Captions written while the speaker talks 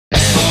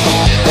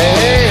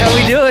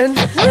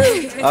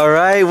All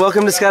right,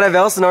 welcome to Skydive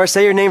Elsinore.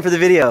 Say your name for the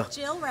video.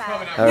 Jill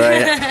Raab. All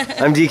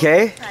right, I'm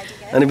DK. Hi,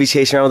 DK. I'm gonna be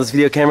chasing around with this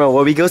video camera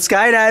while we go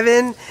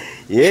skydiving.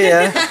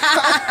 Yeah.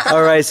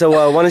 All right,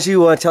 so why don't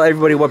you tell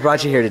everybody what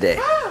brought you here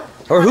today?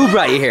 Or who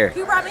brought you here?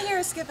 Who brought me here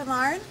is Skip and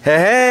Lauren.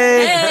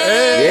 Hey,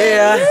 hey.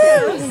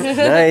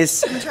 Yeah.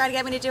 Nice. You've been trying to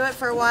get me to do it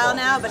for a while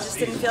now, but just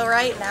didn't feel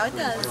right. Now it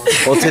does.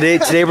 Well,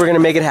 today we're gonna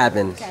make it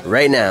happen. Okay.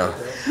 Right now.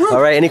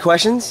 All right, any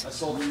questions?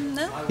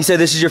 No. You said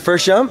this is your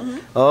first jump? Mm-hmm.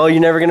 Oh,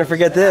 you're never gonna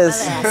forget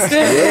this.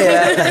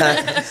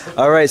 Yeah.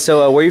 All right,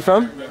 so where are you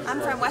from?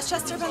 I'm from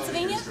Westchester,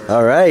 Pennsylvania.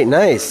 All right,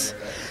 nice.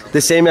 The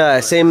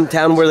same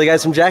town where the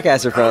guys from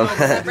Jackass are from.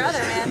 My brother,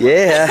 man.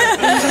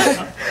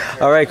 Yeah.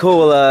 All right,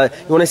 cool. Well,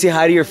 you want to say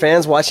hi to your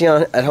fans watching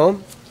at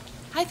home?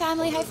 Hi,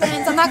 family. Hi,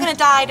 friends. I'm not gonna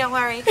die. Don't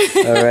worry.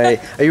 All right.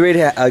 Are you ready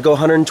to go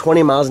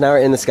 120 miles an hour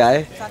in the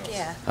sky? Fuck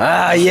yeah.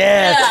 Ah,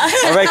 yeah.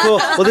 All right, cool.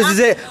 Well, this is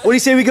it. What do you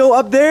say we go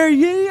up there?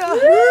 Yeah.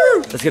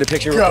 Woo. Let's get a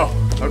picture. Go.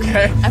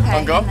 Okay.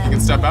 On go. You can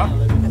step out.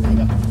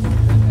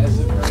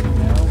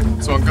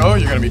 So on go,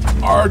 you're gonna be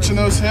arching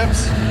those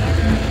hips.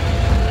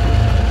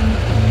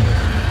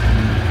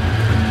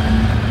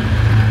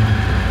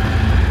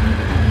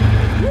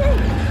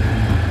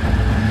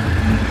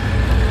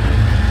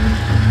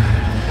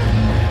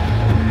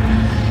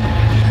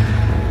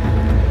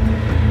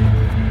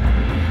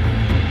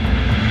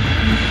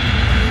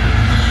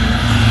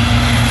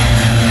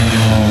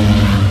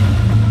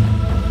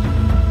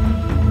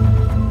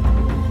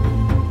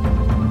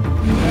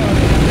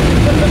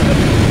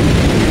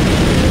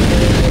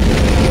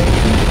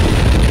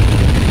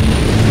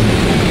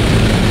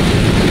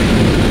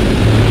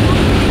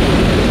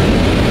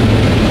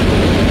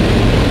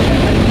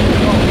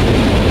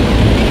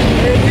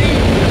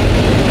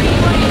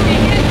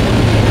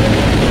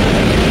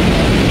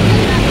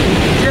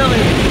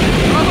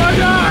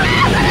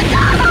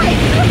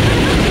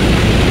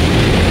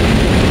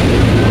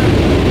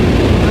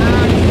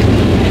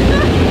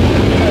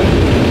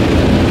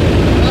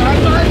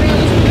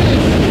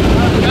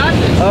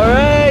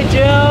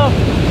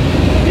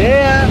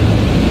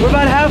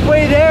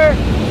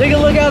 Take a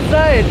look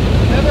outside.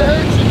 Never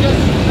hurts. You just,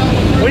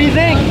 what do you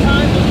think?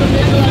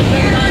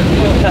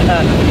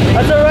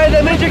 That's all right.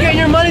 That means you're getting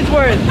your money's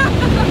worth.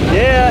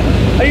 Yeah.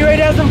 Are you ready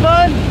to have some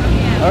fun?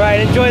 Yeah. All right.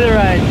 Enjoy the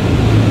ride.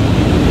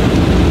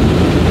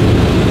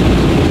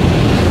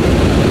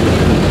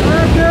 All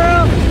right,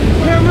 girl.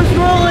 Camera's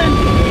rolling.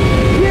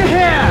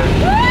 Yeah.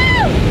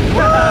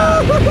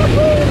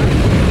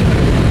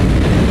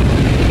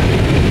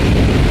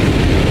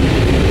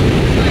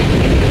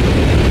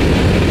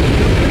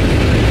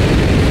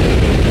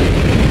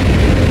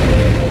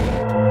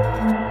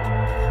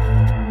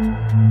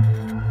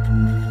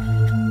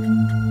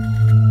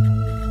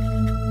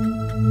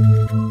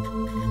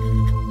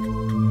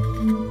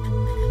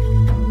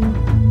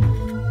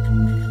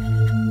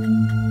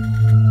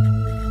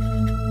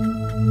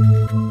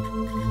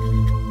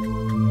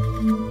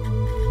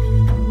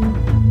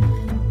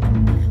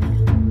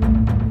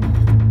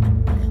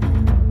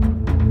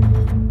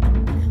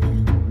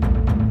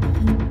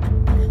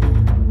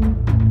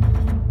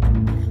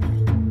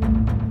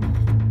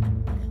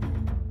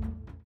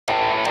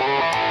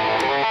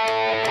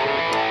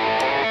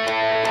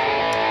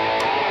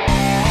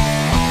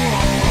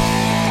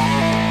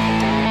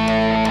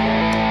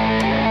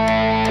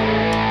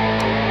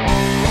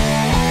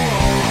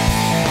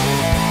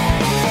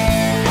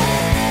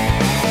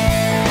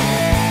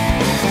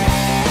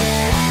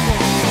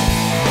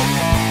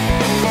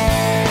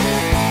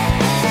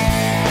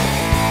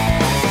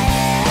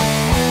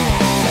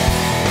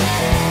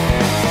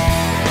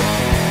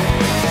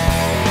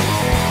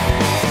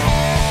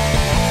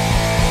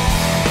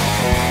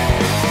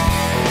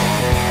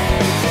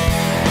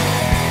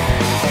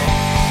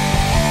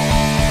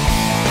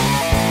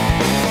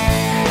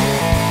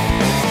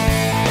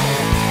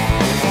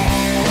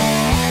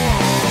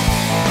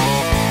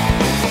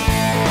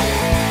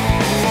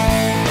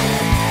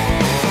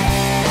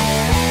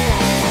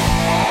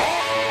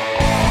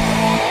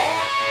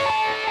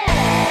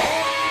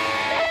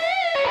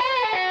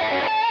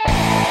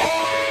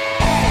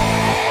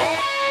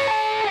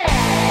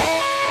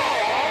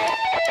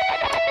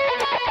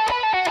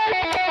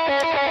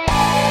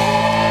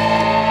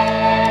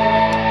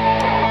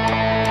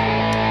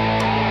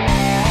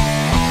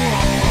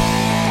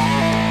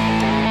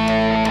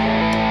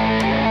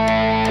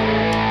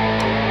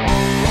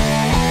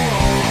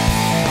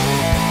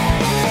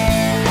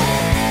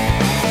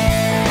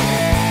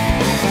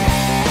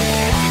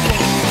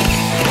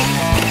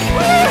 Woo!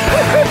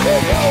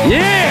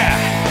 Yeah!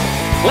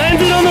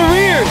 Landed on the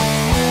rear!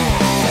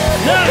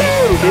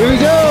 Nice! Here we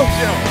go!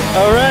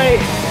 All right.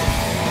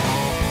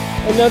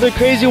 Another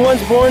crazy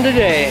one's born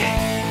today.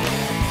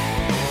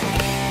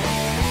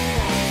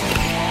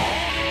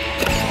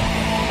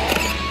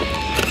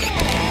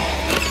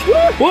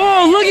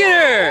 Whoa, look at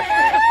her!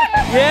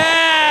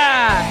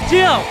 Yeah!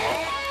 Jill,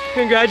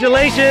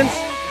 congratulations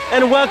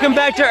and welcome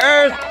back to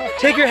Earth.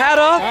 Take your hat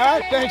off. All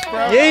right, thanks,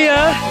 bro.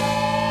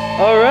 Yeah.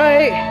 All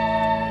right.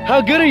 How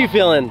good are you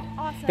feeling?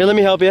 Awesome. Here, let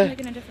me help you. Like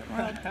in a different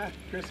world.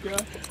 Crisco.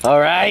 All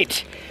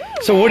right.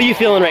 So what are you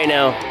feeling right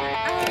now?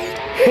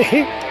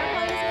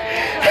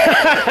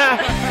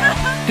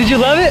 Did you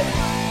love it?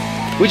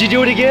 Would you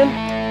do it again?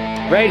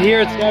 Right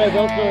here at Skydive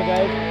Elsewhere,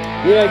 guys.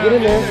 Yeah, get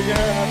in there.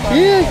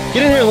 Yeah,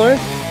 get in here, Lauren.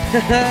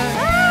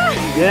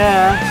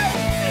 Yeah.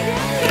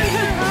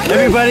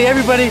 Everybody,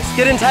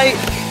 get in tight.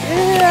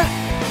 Yeah.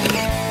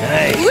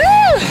 Nice. Woo!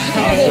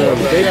 Awesome.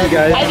 Thank you,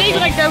 guys. I think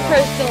like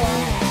GoPro's still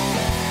on.